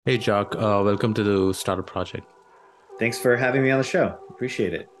Hey, Jock, welcome to the Startup Project. Thanks for having me on the show.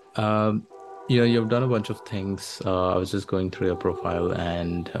 Appreciate it. Um, you've done a bunch of things. I was just going through your profile,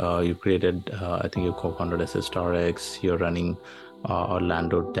 and you created, I think you co-founded SSRX. You're running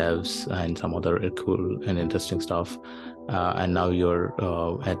Orlando Devs and some other cool and interesting stuff. And now you're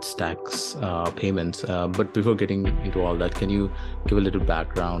at Stacks Payments. But before getting into all that, can you give a little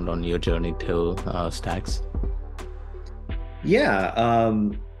background on your journey till Stacks? Yeah,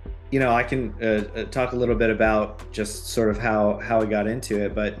 I can talk a little bit about just sort of how I got into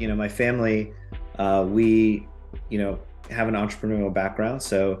it. But my family, we you know have an entrepreneurial background.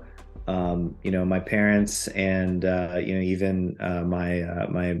 So, my parents and even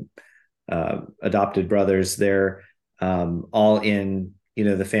my adopted brothers, they're all in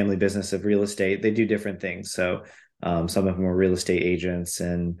the family business of real estate. They do different things. So, some of them are real estate agents,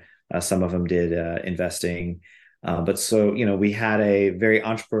 and some of them did investing. But so, we had a very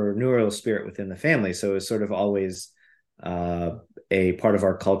entrepreneurial spirit within the family. So it was sort of always uh, a part of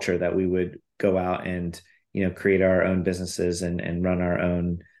our culture that we would go out and, create our own businesses and run our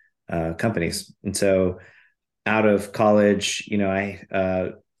own companies. And so out of college,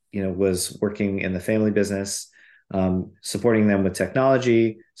 I was working in the family business, supporting them with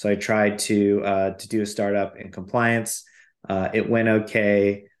technology. So I tried to do a startup in compliance. It went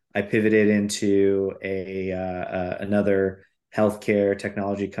okay. I pivoted into another healthcare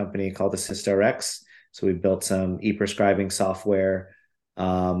technology company called AssistRx. So we built some e-prescribing software,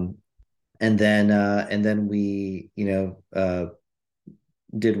 and then we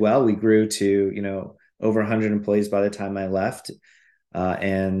did well. We grew to over 100 employees by the time I left,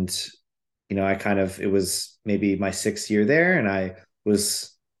 and I kind of it was maybe my sixth year there, and I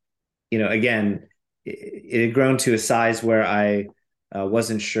was again, it had grown to a size where I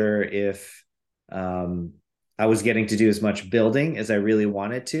wasn't sure if um, I was getting to do as much building as I really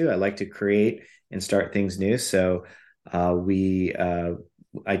wanted to. I like to create and start things new. So we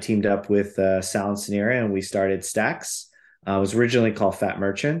I teamed up with Sal and Sanera, and we started Stacks. It was originally called Fat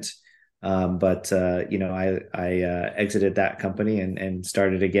Merchant, but I exited that company and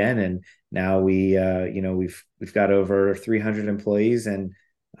started again, and now we've got over 300 employees, and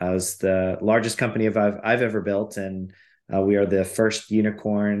it's the largest company I've ever built, and we are the first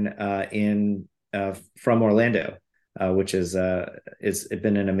unicorn in from Orlando, which is it's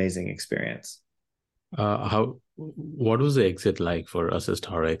been an amazing experience. What was the exit like for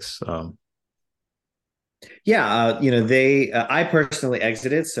AssistRx? Yeah, they I personally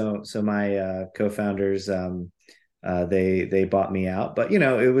exited, so my co-founders they bought me out, but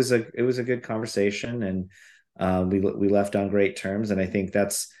it was a good conversation, and we left on great terms, and I think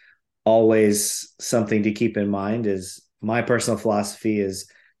that's always something to keep in mind. Is my personal philosophy is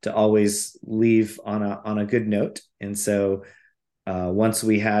to always leave on a good note, and so once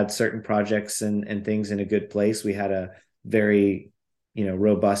we had certain projects and things in a good place, we had a very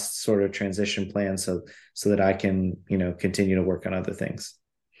robust sort of transition plan, so that I can continue to work on other things.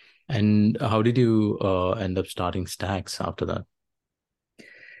 And how did you end up starting Stacks after that?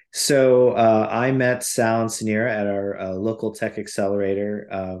 So I met Sal and Sanira at our local tech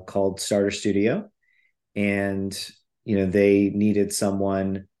accelerator called Starter Studio, and they needed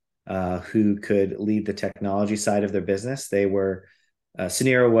someone who could lead the technology side of their business. They were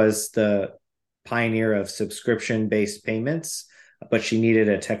Sanira was the pioneer of subscription-based payments, but she needed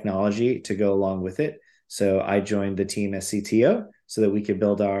a technology to go along with it. So I joined the team as CTO so that we could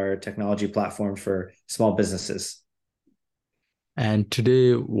build our technology platform for small businesses. And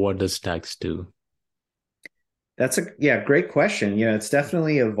today, what does Stacks do? That's a yeah, great question. It's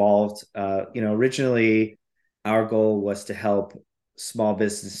definitely evolved. Originally our goal was to help small,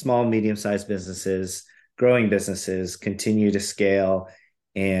 medium-sized businesses, growing businesses continue to scale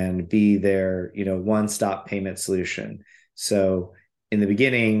and be their, one-stop payment solution. So in the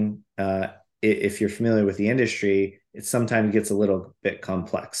beginning, if you're familiar with the industry, it sometimes gets a little bit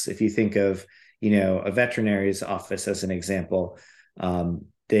complex. If you think of, a veterinary's office as an example,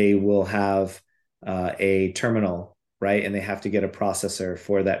 they will have a terminal, right? And they have to get a processor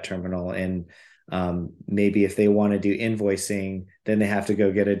for that terminal. And maybe if they want to do invoicing, then they have to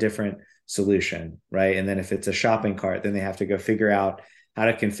go get a different solution, right? And then if it's a shopping cart, then they have to go figure out how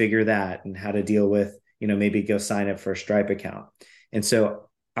to configure that and how to deal with, maybe go sign up for a Stripe account. And so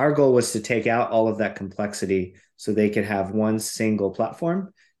our goal was to take out all of that complexity so they could have one single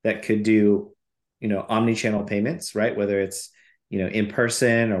platform that could do, omni-channel payments, right? Whether it's, in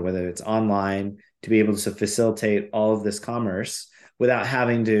person or whether it's online, to be able to facilitate all of this commerce without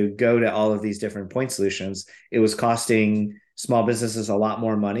having to go to all of these different point solutions. It was costing small businesses a lot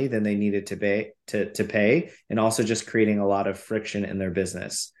more money than they needed to pay, and also just creating a lot of friction in their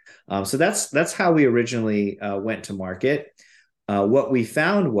business. So that's how we originally went to market. What we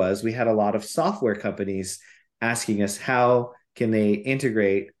found was we had a lot of software companies asking us how can they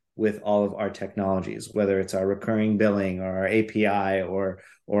integrate with all of our technologies, whether it's our recurring billing or our API or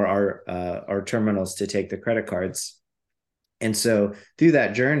our terminals to take the credit cards. And so through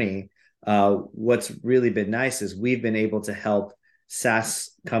that journey, what's really been nice is we've been able to help SaaS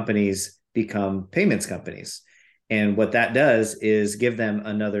companies become payments companies. And what that does is give them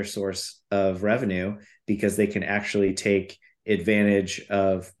another source of revenue because they can actually take advantage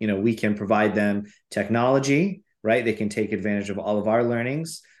of, we can provide them technology, right? They can take advantage of all of our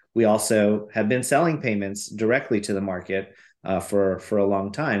learnings. We also have been selling payments directly to the market for a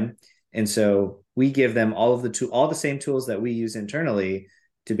long time. And so we give them all the same tools that we use internally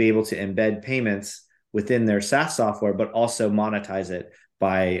to be able to embed payments within their SaaS software, but also monetize it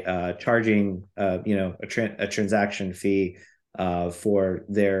by charging a transaction fee for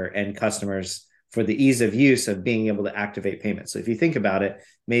their end customers for the ease of use of being able to activate payments. So if you think about it,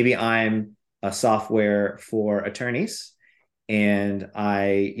 maybe I'm a software for attorneys and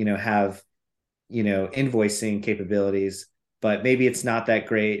I have invoicing capabilities, but maybe it's not that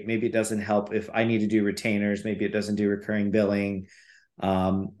great. Maybe it doesn't help if I need to do retainers. Maybe it doesn't do recurring billing.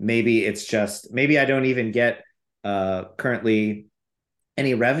 Maybe I don't even get currently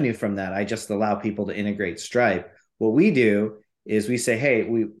any revenue from that. I just allow people to integrate Stripe. What we do is we say,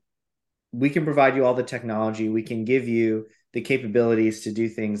 hey, we can provide you all the technology. We can give you the capabilities to do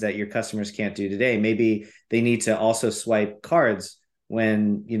things that your customers can't do today. Maybe they need to also swipe cards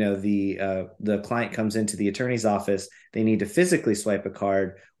when the client comes into the attorney's office. They need to physically swipe a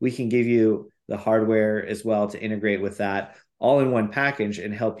card. We can give you the hardware as well to integrate with that all in one package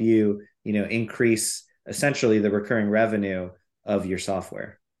and help you increase essentially the recurring revenue of your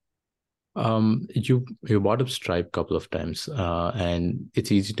software. You brought up Stripe a couple of times, and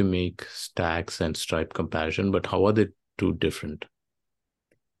it's easy to make Stacks and Stripe comparison, but how are they two different?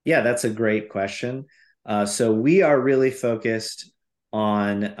 Yeah, that's a great question. So we are really focused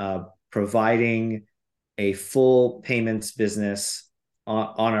on providing a full payments business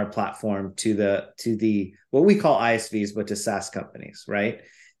on our platform to the what we call ISVs, but to SaaS companies, right?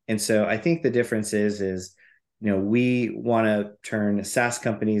 And so I think the difference is we want to turn SaaS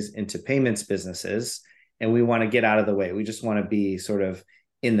companies into payments businesses, and we want to get out of the way. We just want to be sort of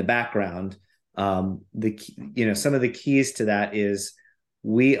in the background. Some of the keys to that is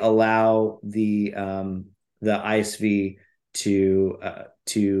we allow the ISV to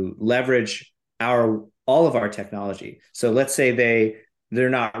leverage all of our technology. So let's say they're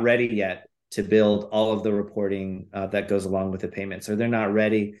not ready yet to build all of the reporting that goes along with the payments, or they're not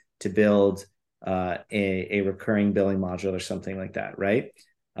ready to build a recurring billing module or something like that, right?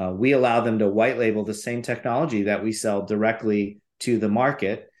 We allow them to white label the same technology that we sell directly to the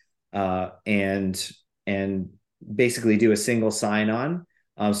market, and basically do a single sign-on.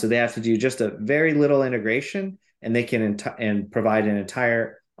 So they have to do just a very little integration, and they can and provide an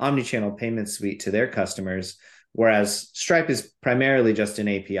entire omnichannel payment suite to their customers. Whereas Stripe is primarily just an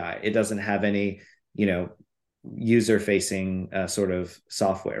API. It doesn't have any, user-facing sort of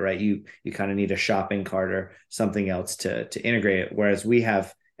software, right? You kind of need a shopping cart or something else to integrate it, whereas we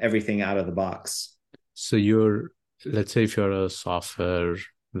have everything out of the box. So let's say if you're a software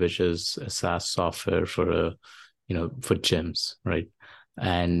which is a SaaS software for gyms, right?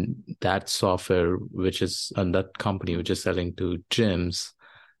 And that software and that company which is selling to gyms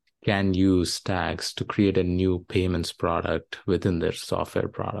can use Stacks to create a new payments product within their software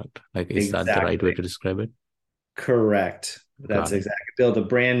product. Like, is that the right way to describe it? Correct. That's exactly. Build a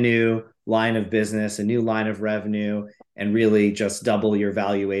brand new line of business, a new line of revenue, and really just double your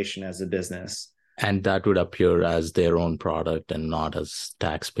valuation as a business. And that would appear as their own product and not as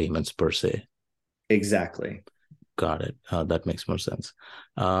tax payments per se. Exactly. Got it. That makes more sense.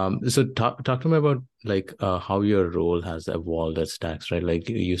 So talk to me about how your role has evolved at Stacks, right? Like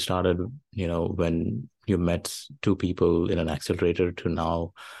you started, when you met two people in an accelerator to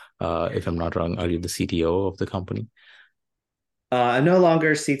now, if I'm not wrong, are you the CTO of the company? I'm no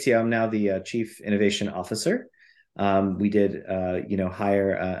longer CTO. I'm now the Chief Innovation Officer. We did,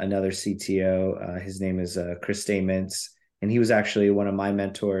 hire another CTO. His name is Chris Stamens, and he was actually one of my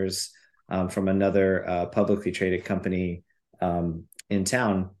mentors from another publicly traded company in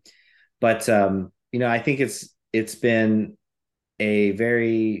town. But I think it's been a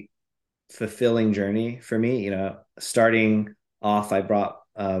very fulfilling journey for me. Starting off, I brought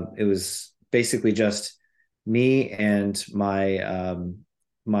it was basically just me and my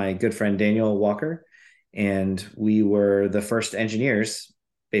good friend Daniel Walker, and we were the first engineers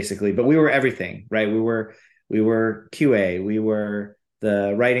basically, but we were everything, right? We were QA, we were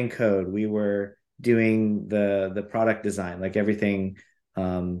the writing code, we were doing the product design, like everything,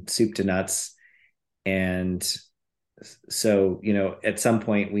 soup to nuts. And so, at some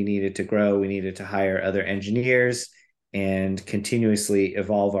point we needed to grow, we needed to hire other engineers and continuously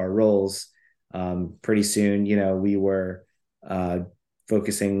evolve our roles. Pretty soon, we were uh,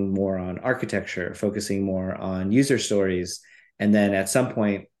 focusing more on architecture, focusing more on user stories. And then at some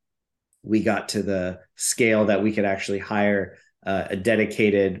point, we got to the scale that we could actually hire a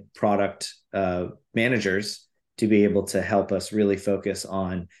dedicated product managers to be able to help us really focus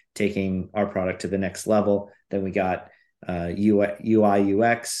on taking our product to the next level. Then we got UI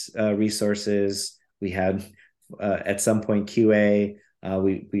UX resources. We had at some point QA.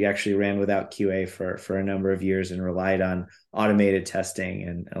 We actually ran without QA for a number of years and relied on automated testing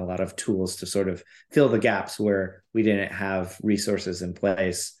and a lot of tools to sort of fill the gaps where we didn't have resources in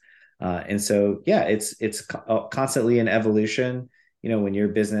place. And so, yeah, it's constantly an evolution. When your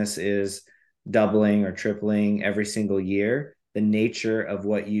business is doubling or tripling every single year, the nature of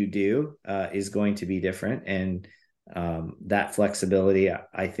what you do is going to be different. And that flexibility,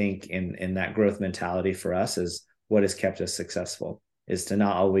 I think, in that growth mentality for us is what has kept us successful, is to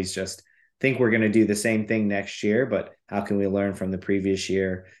not always just think we're going to do the same thing next year, but how can we learn from the previous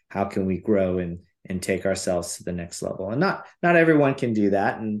year? How can we grow and take ourselves to the next level? And not everyone can do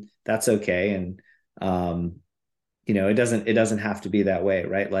that, and that's okay. And it doesn't have to be that way,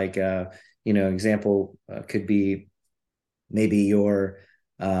 right? Like example could be maybe you're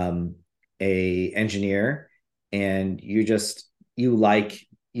a engineer and you like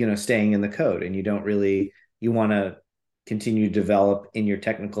staying in the code, and you want to continue to develop in your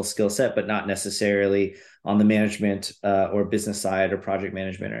technical skill set, but not necessarily on the management or business side or project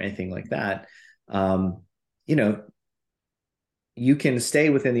management or anything like that. um, you know, you can stay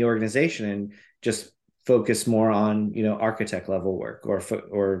within the organization and just focus more on, architect level work,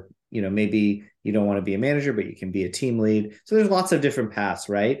 or maybe you don't want to be a manager, but you can be a team lead. So there's lots of different paths,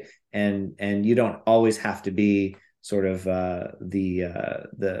 right? And you don't always have to be sort of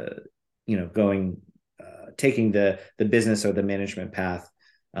the going taking the business or the management path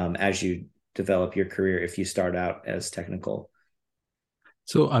as you develop your career if you start out as technical.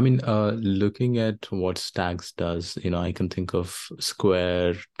 So, I mean, looking at what Stacks does, I can think of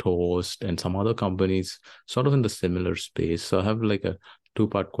Square, Toast, and some other companies sort of in the similar space. So I have like a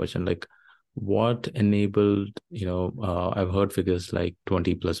two-part question, like what enabled, I've heard figures like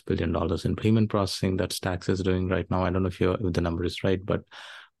 $20+ billion in payment processing that Stacks is doing right now. I don't know if the number is right, but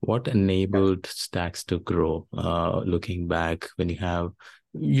what enabled Stacks to grow? Looking back,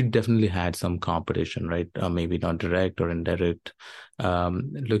 you definitely had some competition, right? Maybe not direct or indirect.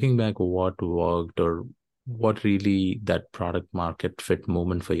 Looking back, what worked, or what really that product market fit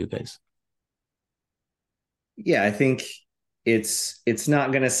moment for you guys? Yeah, I think it's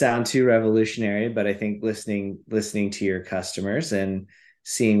not going to sound too revolutionary, but I think listening to your customers and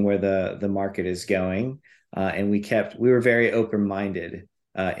seeing where the market is going, and we were very open minded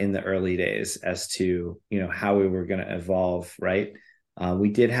in the early days as to how we were going to evolve. Right, we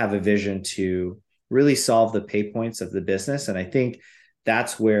did have a vision to really solve the pay points of the business, and I think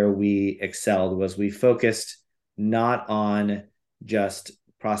that's where we excelled. Was we focused not on just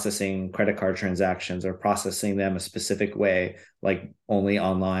processing credit card transactions or processing them a specific way, like only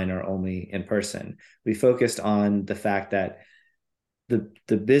online or only in person. We focused on the fact that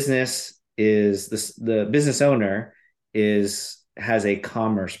the business is the business owner has a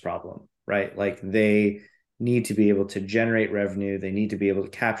commerce problem, right? Like they need to be able to generate revenue, they need to be able to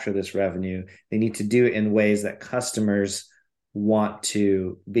capture this revenue, they need to do it in ways that customers want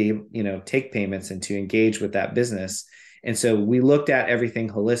to be, take payments and to engage with that business. And so we looked at everything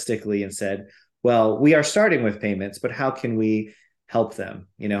holistically and said, well, we are starting with payments, but how can we help them?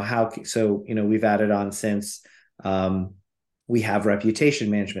 We've added on since, we have reputation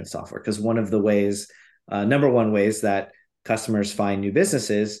management software, because one of the ways, number one ways that customers find new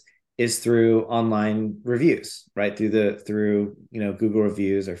businesses is through online reviews, right? Through Google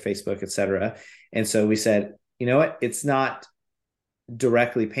reviews or Facebook, et cetera. And so we said, you know what, it's not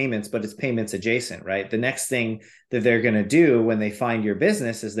directly payments, but it's payments adjacent, right? The next thing that they're going to do when they find your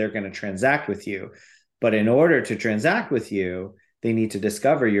business is they're going to transact with you. But in order to transact with you, they need to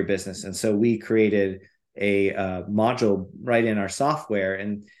discover your business. And so we created a module right in our software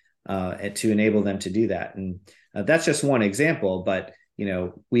and to enable them to do that. And that's just one example, but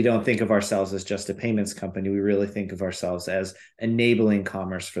we don't think of ourselves as just a payments company. We really think of ourselves as enabling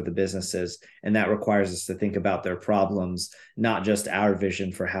commerce for the businesses. And that requires us to think about their problems, not just our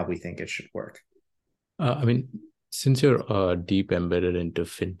vision for how we think it should work. I mean, since you're deep embedded into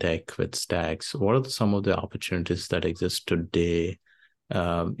fintech with Stacks, what are some of the opportunities that exist today?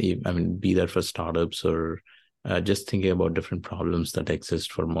 I mean, be that for startups or just thinking about different problems that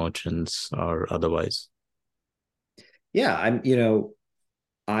exist for merchants or otherwise. Yeah,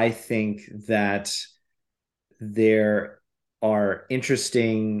 I think that there are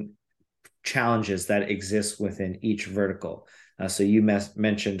interesting challenges that exist within each vertical. So you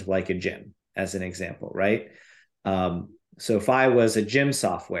mentioned like a gym as an example, right? So if I was a gym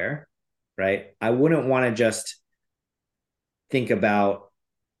software, right, I wouldn't want to just think about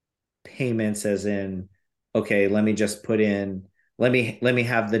payments as in, okay, let me just put in, let me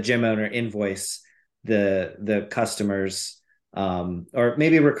have the gym owner invoice the customers, or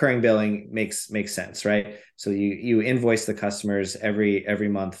maybe recurring billing makes sense, right? So you invoice the customers every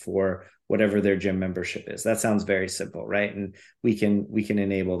month for whatever their gym membership is. That sounds very simple, right? And we can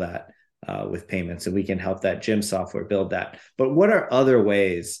enable that with payments, and we can help that gym software build that. But what are other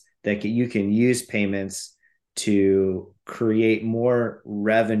ways that you can use payments to create more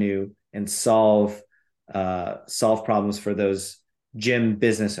revenue and solve problems for those gym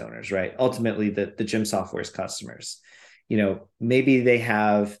business owners, right? Ultimately, the gym software's customers. Maybe they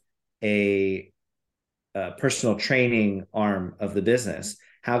have a personal training arm of the business.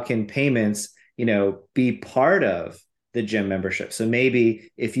 How can payments, be part of the gym membership? So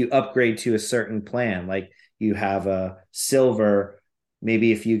maybe if you upgrade to a certain plan, like you have a silver,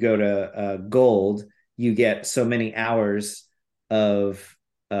 maybe if you go to gold, you get so many hours of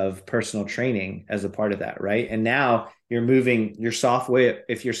personal training as a part of that, right? And now you're moving your software.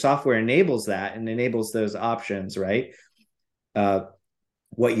 If your software enables that and enables those options, right? Uh,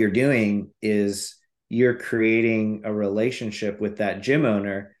 what you're doing is you're creating a relationship with that gym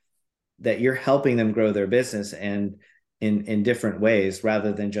owner, that you're helping them grow their business and in different ways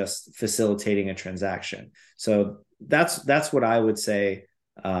rather than just facilitating a transaction. So that's what I would say.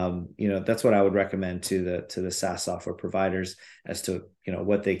 That's what I would recommend to the SaaS software providers as to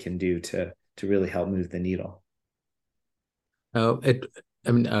what they can do to really help move the needle. It,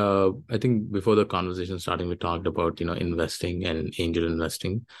 I mean, I think before the conversation starting, we talked about, investing and angel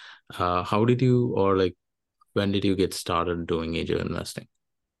investing. How did you, or like, when did you get started doing angel investing?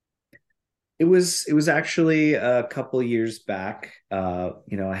 It was actually a couple years back. I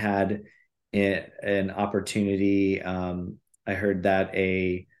had an opportunity. I heard that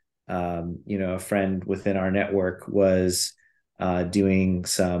a friend within our network was doing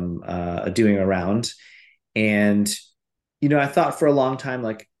around, and I thought for a long time,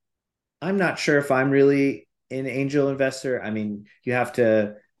 like, I'm not sure if I'm really an angel investor. I mean, you have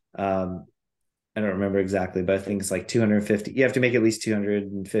to, um, I don't remember exactly, but I think it's like 250. You have to make at least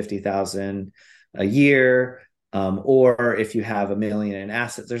 250,000 a year. Or if you have 1 million in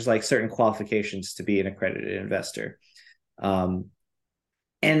assets, there's like certain qualifications to be an accredited investor. Um,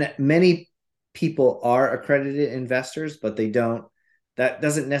 and many people are accredited investors, but that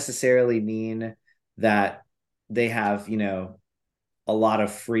doesn't necessarily mean that they have, a lot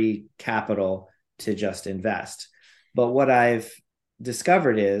of free capital to just invest. But what I've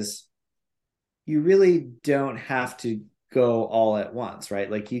discovered is you really don't have to go all at once, right?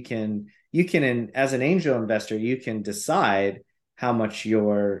 Like as an angel investor, you can decide how much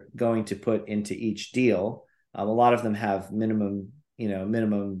you're going to put into each deal. A lot of them have minimum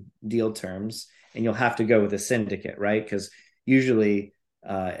deal terms, and you'll have to go with a syndicate, right? Because usually,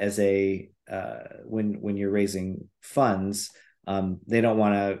 as a when you're raising funds, they don't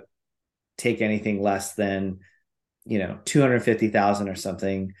want to take anything less than 250,000 or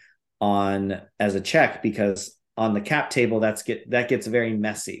something on as a check, because on the cap table that gets very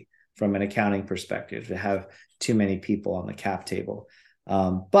messy from an accounting perspective to have too many people on the cap table.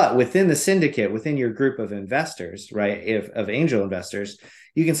 But within the syndicate, within your group of investors, right, if of angel investors,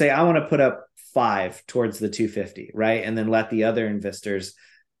 you can say, I want to put up 5 towards the 250, right, and then let the other investors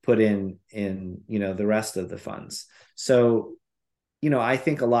put in the rest of the funds. So I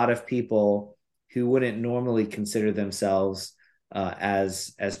think a lot of people who wouldn't normally consider themselves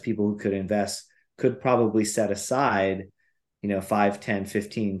as people who could invest could probably set aside 5, 10,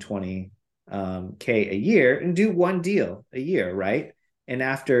 15, 20 K a year and do one deal a year, right? And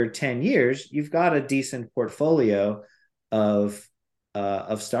after 10 years, you've got a decent portfolio of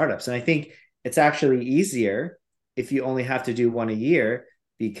startups. And I think it's actually easier if you only have to do one a year,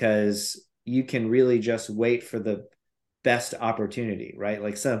 because you can really just wait for the best opportunity, right?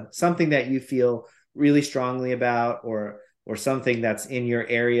 Like something that you feel really strongly about, or something that's in your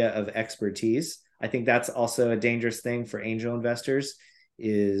area of expertise. I think that's also a dangerous thing for angel investors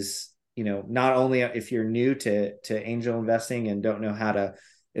is, not only if you're new to angel investing and don't know how to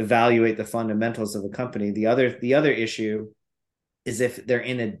evaluate the fundamentals of a company. The other issue is if they're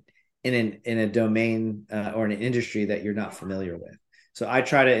in a domain or in an industry that you're not familiar with. So I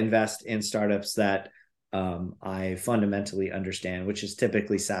try to invest in startups that I fundamentally understand, which is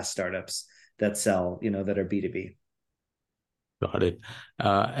typically SaaS startups that sell, that are B2B. Got it.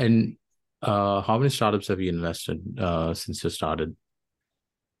 And how many startups have you invested since you started?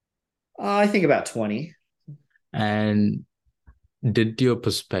 I think about 20. And did your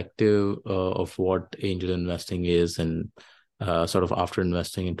perspective of what angel investing is and sort of after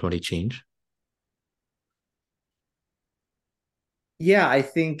investing in 20 change? Yeah, I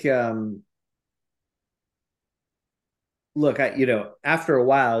think look, after a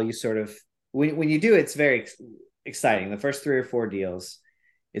while, you sort of when you do, it's very exciting. The first three or four deals,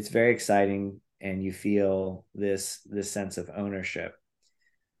 it's very exciting, and you feel this sense of ownership,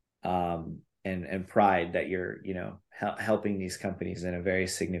 and pride that you're helping these companies in a very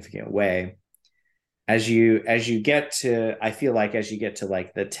significant way. As you get to, I feel like as you get to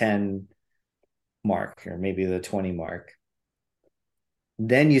like the 10 mark or maybe the 20 mark,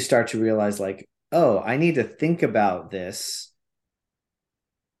 then you start to realize like, oh, I need to think about this.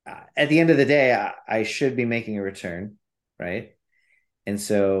 At the end of the day, I should be making a return, right? And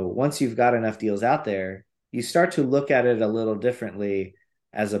so once you've got enough deals out there, you start to look at it a little differently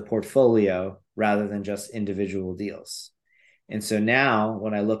as a portfolio rather than just individual deals. And so now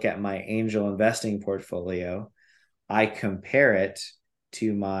when I look at my angel investing portfolio, I compare it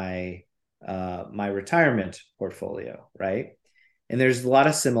to my retirement portfolio, right? And there's a lot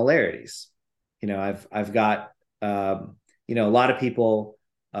of similarities. I've got a lot of people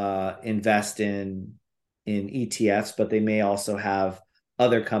invest in ETFs, but they may also have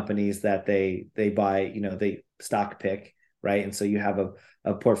other companies that they buy, they stock pick, right? And so you have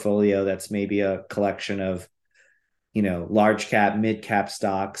a portfolio that's maybe a collection of large cap, mid cap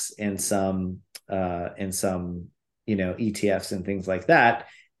stocks and some ETFs and things like that.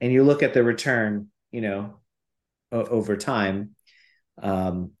 And you look at the return, over time.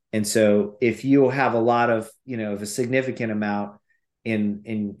 And so if you have a lot of, of a significant amount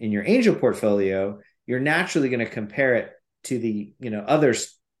in your angel portfolio, you're naturally going to compare it to the, other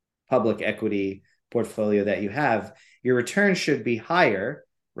public equity portfolio that you have. Your return should be higher,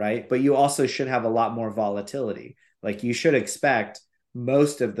 right? But you also should have a lot more volatility. Like you should expect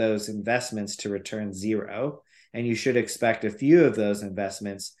most of those investments to return zero, and you should expect a few of those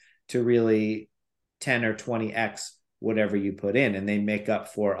investments to really 10 or 20x whatever you put in, and they make up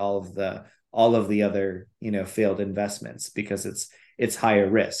for all of the other failed investments because it's higher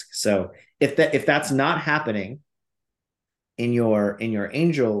risk. So if that's not happening in your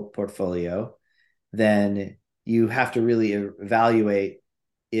angel portfolio, then you have to really evaluate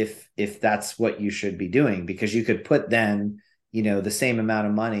if that's what you should be doing, because you could put then the same amount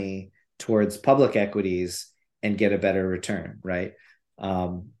of money towards public equities and get a better return, right?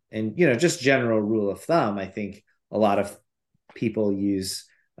 And just general rule of thumb, I think a lot of people use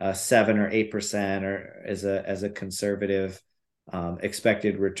 7 or 8% or as a conservative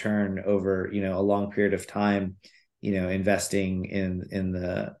expected return over a long period of time, investing in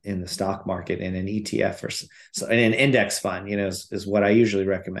the stock market in an ETF or so in an index fund, is what I usually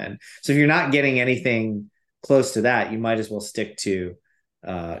recommend. So if you're not getting anything close to that, you might as well stick to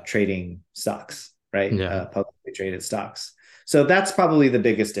trading stocks, right? Yeah. Publicly traded stocks. So that's probably the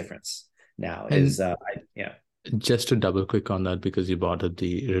biggest difference now is And yeah. just to double click on that, because you brought up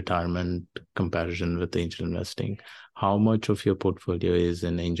the retirement comparison with angel investing, how much of your portfolio is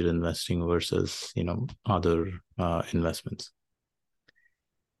in angel investing versus, other investments?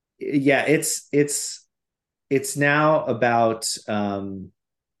 Yeah, it's now about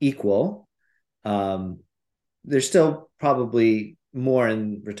equal. There's still probably more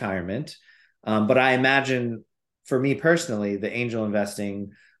in retirement, but I imagine for me personally, the angel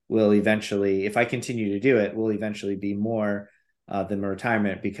investing will eventually, if I continue to do it, will eventually be more than my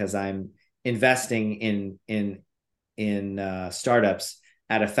retirement, because I'm investing in startups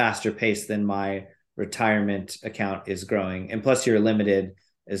at a faster pace than my retirement account is growing. And plus, you're limited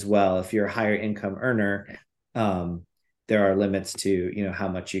as well. If you're a higher income earner, there are limits to how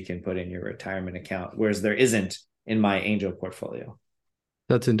much you can put in your retirement account, whereas there isn't in my angel portfolio.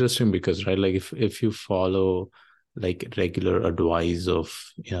 That's interesting because, right, like if you follow like regular advice of,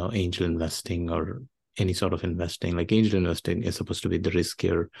 angel investing or any sort of investing, like angel investing is supposed to be the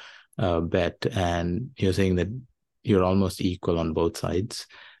riskier bet. And you're saying that you're almost equal on both sides.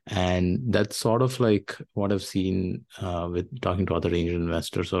 And that's sort of like what I've seen with talking to other angel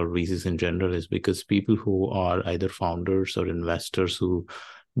investors or VCs in general, is because people who are either founders or investors who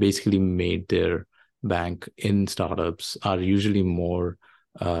basically made their bank in startups are usually more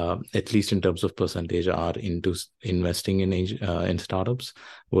at least in terms of percentage, are into investing in startups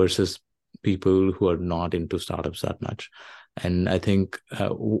versus people who are not into startups that much. And I think,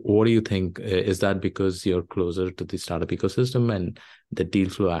 what do you think? Is that because you're closer to the startup ecosystem and the deal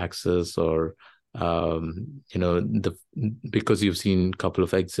flow access, or the because you've seen a couple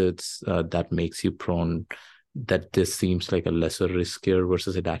of exits, that makes you prone that this seems like a lesser riskier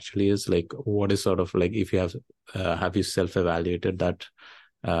versus it actually is? Like, what is sort of like, if you have you self-evaluated that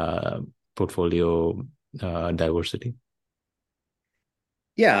portfolio diversity?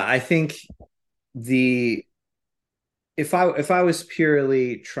 Yeah, I think the if I was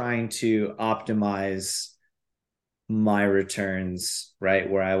purely trying to optimize my returns, right,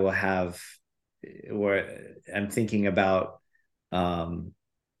 where I'm thinking about um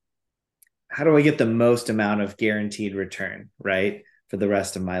how do I get the most amount of guaranteed return, right, for the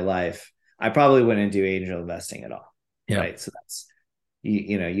rest of my life, I probably wouldn't do angel investing at all, Yeah. right? So that's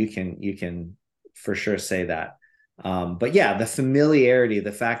you can for sure say that. But yeah, the familiarity,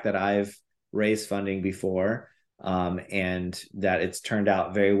 the fact that I've raised funding before, and that it's turned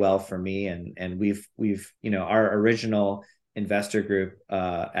out very well for me, and we've our original investor group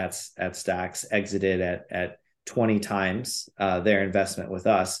at Stacks exited at 20 times their investment with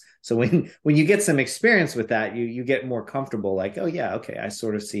us. So when you get some experience with that, you get more comfortable, like, oh yeah, okay, I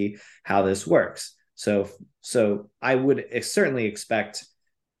sort of see how this works. So I would certainly expect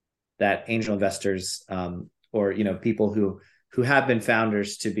that angel investors, or people who have been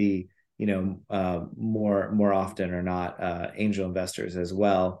founders, to be more often or not angel investors as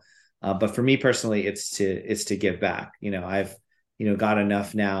well. But for me personally, it's to give back. I've got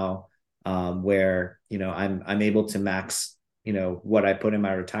enough now, where I'm able to max what I put in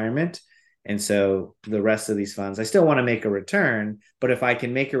my retirement. And so the rest of these funds, I still want to make a return, but if I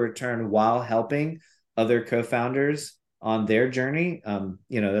can make a return while helping other co-founders on their journey,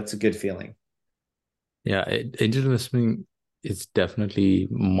 that's a good feeling. Yeah, angel investing is definitely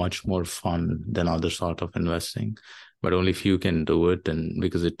much more fun than other sort of investing, but only few can do it. And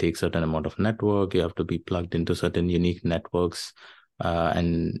because it takes certain amount of network, you have to be plugged into certain unique networks.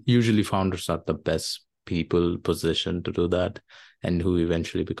 And usually founders are the best people positioned to do that, and who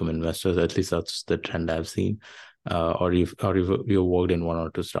eventually become investors. At least that's the trend I've seen. You've worked in one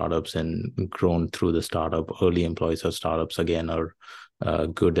or two startups and grown through the startup. Early employees of startups again are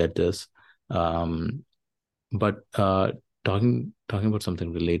good at this. Um, but talking about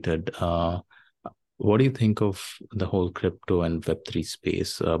something related, what do you think of the whole crypto and Web3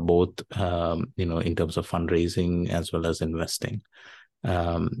 space, both in terms of fundraising as well as investing?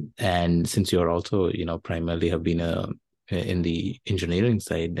 And since you're also primarily have been in the engineering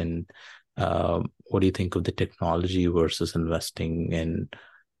side, then what do you think of the technology versus investing, and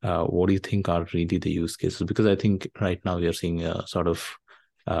what do you think are really the use cases? Because I think right now we are seeing a sort of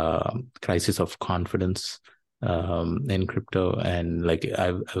crisis of confidence in crypto. And like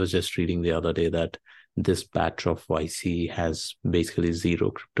I was just reading the other day that this batch of YC has basically zero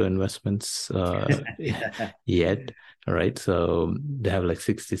crypto investments Yeah. yet. Right. So they have like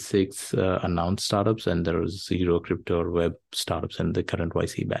 66 announced startups, and there is zero crypto or web startups in the current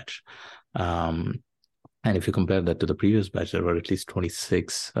YC batch. Um, and if you compare that to the previous batch, there were at least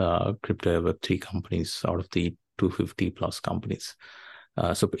 26 crypto Web3 companies out of the 250 plus companies.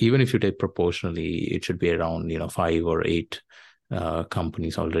 So even if you take proportionally, it should be around 5 or 8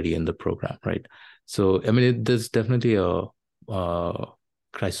 companies already in the program, right? So I mean, there's definitely a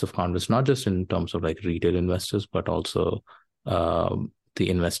crisis of confidence, not just in terms of like retail investors, but also the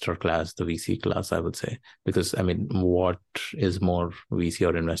investor class, the VC class, I would say. Because I mean, what is more VC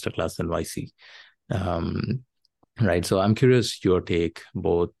or investor class than YC? Um, right. So I'm curious your take,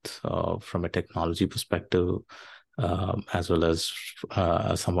 both from a technology perspective, as well as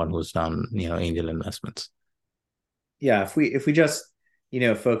someone who's done angel investments. Yeah, if we just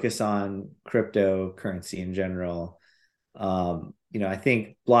focus on cryptocurrency in general, I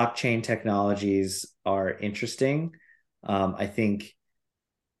think blockchain technologies are interesting. I think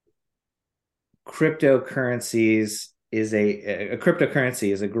cryptocurrencies a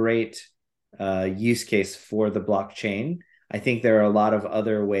cryptocurrency is a great use case for the blockchain. I think there are a lot of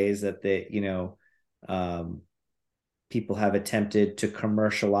other ways that um, people have attempted to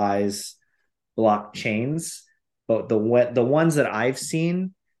commercialize blockchains, but the ones that I've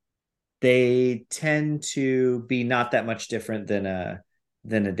seen, they tend to be not that much different than a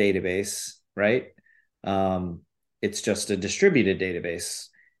database, right? Um, it's just a distributed database,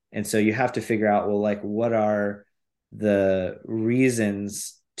 and so you have to figure out, well, like, what are the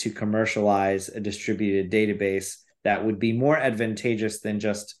reasons to commercialize a distributed database that would be more advantageous than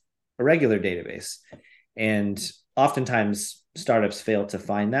just a regular database? And oftentimes startups fail to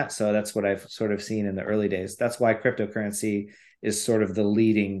find that. So that's what I've sort of seen in the early days. That's why cryptocurrency is sort of the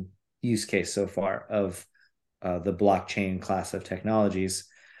leading use case so far of the blockchain class of technologies.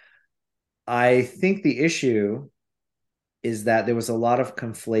 I think the issue is that there was a lot of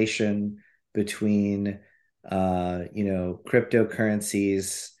conflation between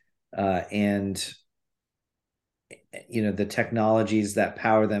cryptocurrencies and the technologies that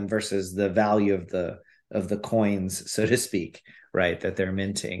power them versus the value of the coins, so to speak, right, that they're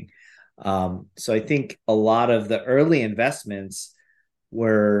minting. So I think a lot of the early investments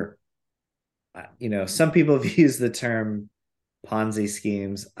were, some people have used the term Ponzi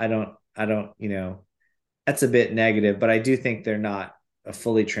schemes. I don't, that's a bit negative, but I do think they're not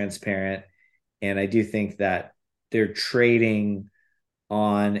fully transparent. And I do think that they're trading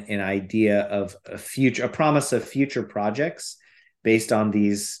on an idea of a promise of future projects based on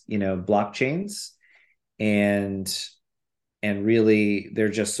these, blockchains, and really they're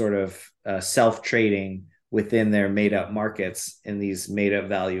just sort of self trading within their made up markets in these made up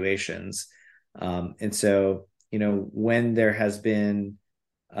valuations. And so, when there has been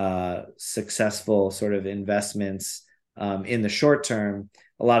successful sort of investments in the short term,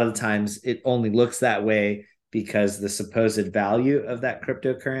 a lot of the times it only looks that way because the supposed value of that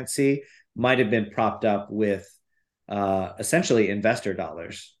cryptocurrency might have been propped up with essentially investor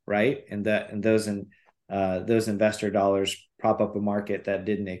dollars, right? And those investor dollars prop up a market that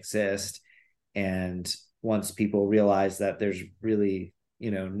didn't exist. And once people realize that there's really,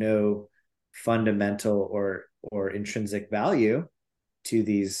 no fundamental or intrinsic value to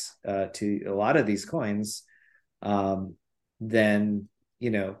these to a lot of these coins, then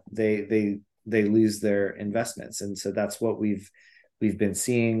they lose their investments. And so that's what we've been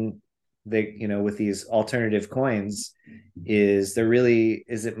seeing. They, with these alternative coins, is there really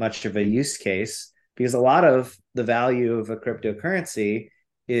isn't much of a use case, because a lot of the value of a cryptocurrency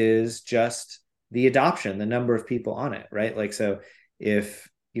is just the adoption, the number of people on it, right? Like, so if,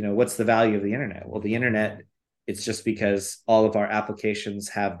 what's the value of the internet? Well, the internet, it's just because all of our applications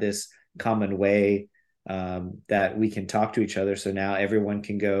have this common way that we can talk to each other. So now everyone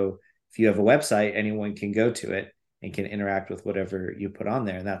can go, if you have a website, anyone can go to it and can interact with whatever you put on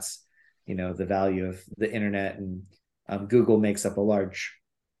there. And that's, the value of the internet. And Google makes up a large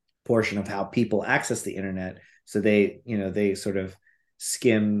portion of how people access the internet. So they sort of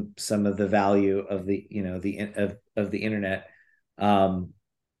skim some of the value of the internet.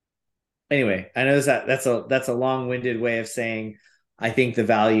 Anyway, I know that's a long-winded way of saying I think the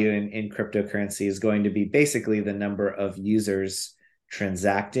value in cryptocurrency is going to be basically the number of users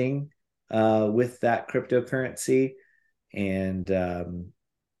transacting with that cryptocurrency, and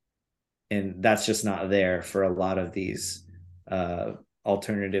that's just not there for a lot of these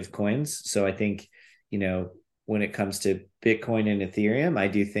alternative coins. So I think, when it comes to Bitcoin and Ethereum, I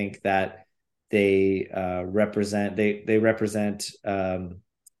do think that they represent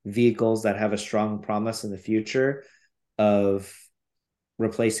vehicles that have a strong promise in the future of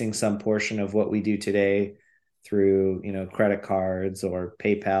replacing some portion of what we do today through, credit cards or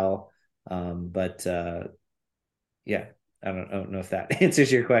PayPal. But yeah, I don't know if that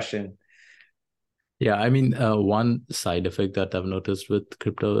answers your question. Yeah, I mean, one side effect that I've noticed with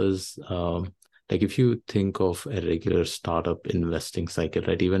crypto is like if you think of a regular startup investing cycle,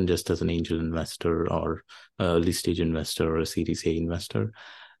 right? Even just as an angel investor or early stage investor or a Series A investor,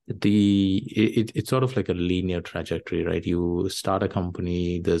 it's sort of like a linear trajectory, right? You start a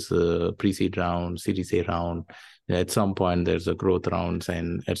company, there's a pre-seed round, Series A round. At some point, there's a growth rounds,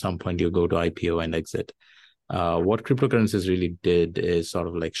 and at some point, you go to IPO and exit. What cryptocurrencies really did is sort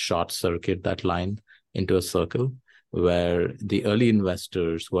of like short circuit that line into a circle where the early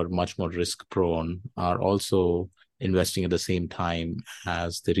investors who are much more risk prone are also investing at the same time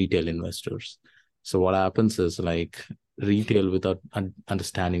as the retail investors. So what happens is like retail, without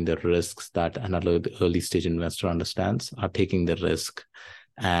understanding the risks that another early stage investor understands, are taking the risk.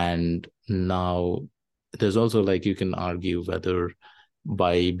 And now there's also like, you can argue whether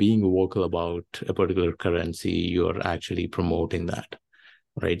by being vocal about a particular currency, you're actually promoting that,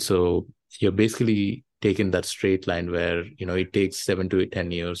 right? So you're basically taking that straight line where, it takes 7 to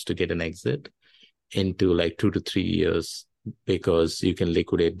 10 years to get an exit into like 2 to 3 years, because you can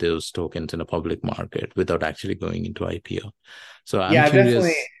liquidate those tokens in a public market without actually going into IPO. So I'm Yeah, I've definitely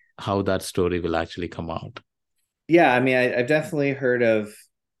curious how that story will actually come out. Yeah, I mean, I've definitely heard of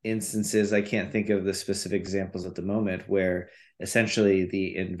instances. I can't think of the specific examples at the moment where essentially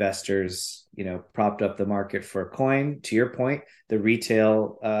the investors, propped up the market for a coin. To your point, the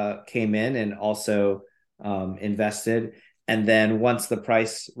retail came in and also invested, and then once the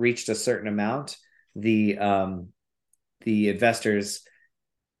price reached a certain amount, the the investors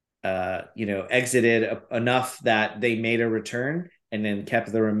exited enough that they made a return and then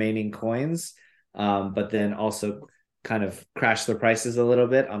kept the remaining coins, but then also kind of crashed the prices a little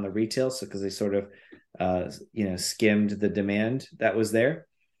bit on the retail. So because they sort of skimmed the demand that was there.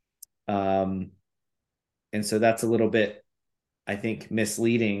 And so that's a little bit, I think,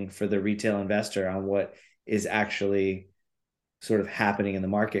 misleading for the retail investor on what is actually sort of happening in the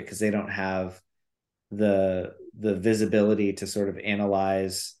market, because they don't have the visibility to sort of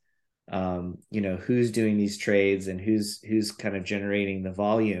analyze who's doing these trades and who's kind of generating the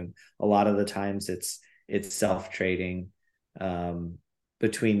volume. A lot of the times it's self-trading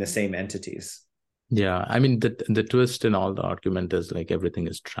between the same entities. Yeah, I mean the twist in all the argument is like everything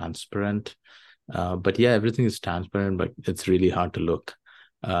is transparent. But yeah, everything is transparent, but it's really hard to look.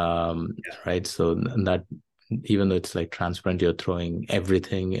 Right. So that even though it's like transparent, you're throwing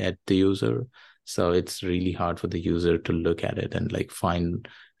everything at the user. So it's really hard for the user to look at it and like find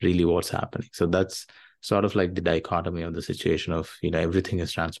really what's happening. So that's sort of like the dichotomy of the situation of, everything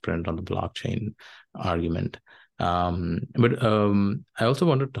is transparent on the blockchain argument. But I also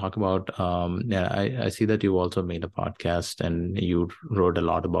want to talk about, I see that you also made a podcast and you wrote a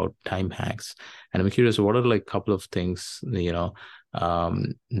lot about time hacks. And I'm curious, what are like a couple of things, that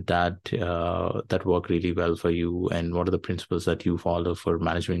work really well for you, and what are the principles that you follow for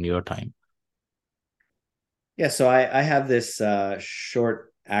managing your time? Yeah, so I have this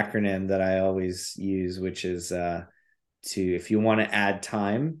short acronym that I always use, which is if you want to add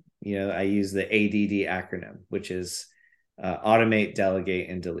time, I use the ADD acronym, which is automate, delegate,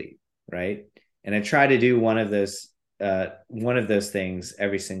 and delete, right? And I try to do one of those things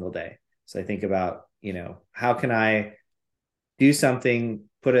every single day. So I think about, how can I do something,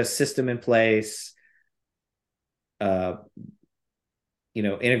 put a system in place,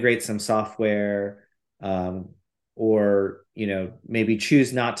 integrate some software, or maybe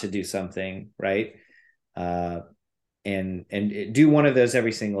choose not to do something, right? And do one of those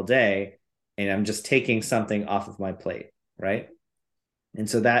every single day, and I'm just taking something off of my plate, right? And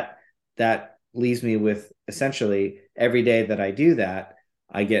so that leaves me with essentially every day that I do that,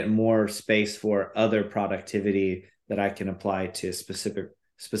 I get more space for other productivity that I can apply to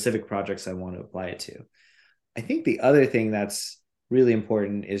specific projects I want to apply it to. I think the other thing that's really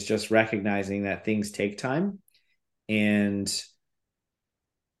important is just recognizing that things take time. And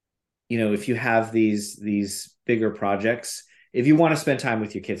if you have these bigger projects, if you want to spend time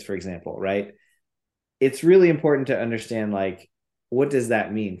with your kids, for example, right, it's really important to understand, like, what does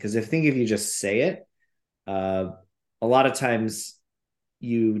that mean? Because if you just say it, a lot of times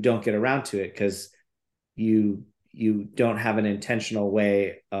you don't get around to it because you don't have an intentional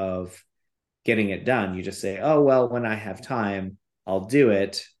way of getting it done. You just say, oh, well, when I have time, I'll do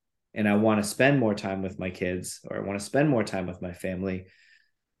it. And I want to spend more time with my kids, or I want to spend more time with my family.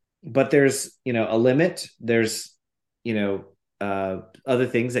 But there's, a limit. There's, other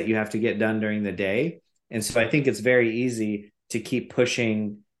things that you have to get done during the day. And so I think it's very easy to keep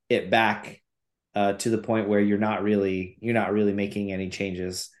pushing it back to the point where you're not really making any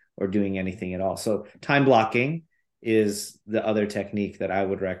changes or doing anything at all. So time blocking is the other technique that I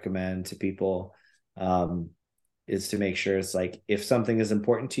would recommend to people, is to make sure it's like, if something is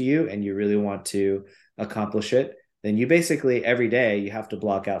important to you and you really want to accomplish it, then you basically every day you have to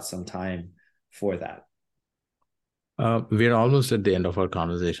block out some time for that. We're almost at the end of our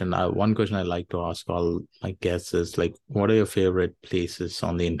conversation. One question I like to ask all my guests is like, what are your favorite places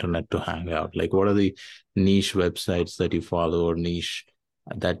on the internet to hang out? Like, what are the niche websites that you follow, or niche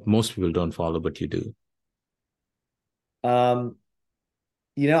that most people don't follow, but you do? I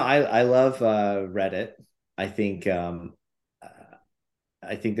love Reddit. I think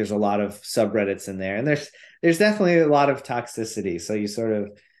there's a lot of subreddits in there, and there's definitely a lot of toxicity. So you sort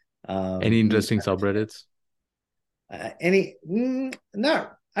of Any interesting subreddits?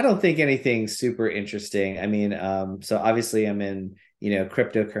 Not, I don't think anything super interesting. I mean, so obviously I'm in,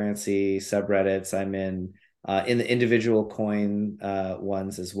 cryptocurrency subreddits. I'm in the individual coin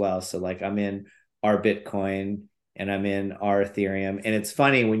ones as well. So like I'm in our Bitcoin and I'm in our Ethereum. And it's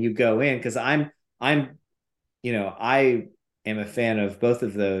funny when you go in, because I am a fan of both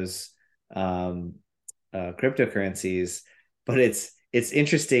of those cryptocurrencies, but it's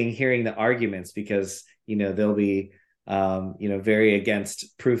interesting hearing the arguments, because they'll be very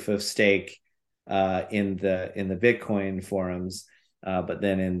against proof of stake in the Bitcoin forums, but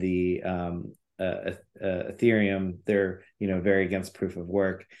then in the Ethereum, they're very against proof of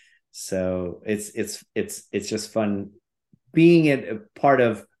work. So it's just fun being a part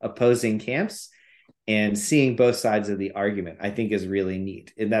of opposing camps. and seeing both sides of the argument, I think is really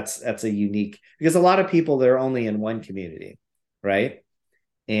neat. And that's a unique, because a lot of people, they're only in one community, right?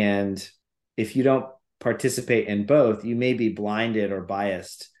 And if you don't participate in both, you may be blinded or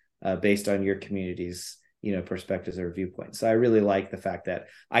biased based on your community's, perspectives or viewpoints. So I really like the fact that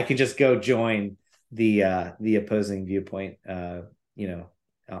I can just go join the opposing viewpoint, on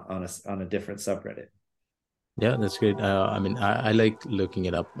a different subreddit. Yeah, that's great. I mean, I like looking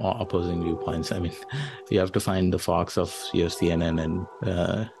it up, opposing viewpoints. I mean, you have to find the fox of your CNN and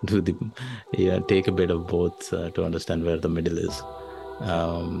do the yeah, take a bit of both to understand where the middle is.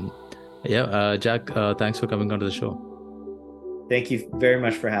 Um, yeah, Jack, thanks for coming onto the show. Thank you very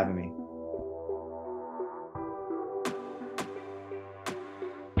much for having me.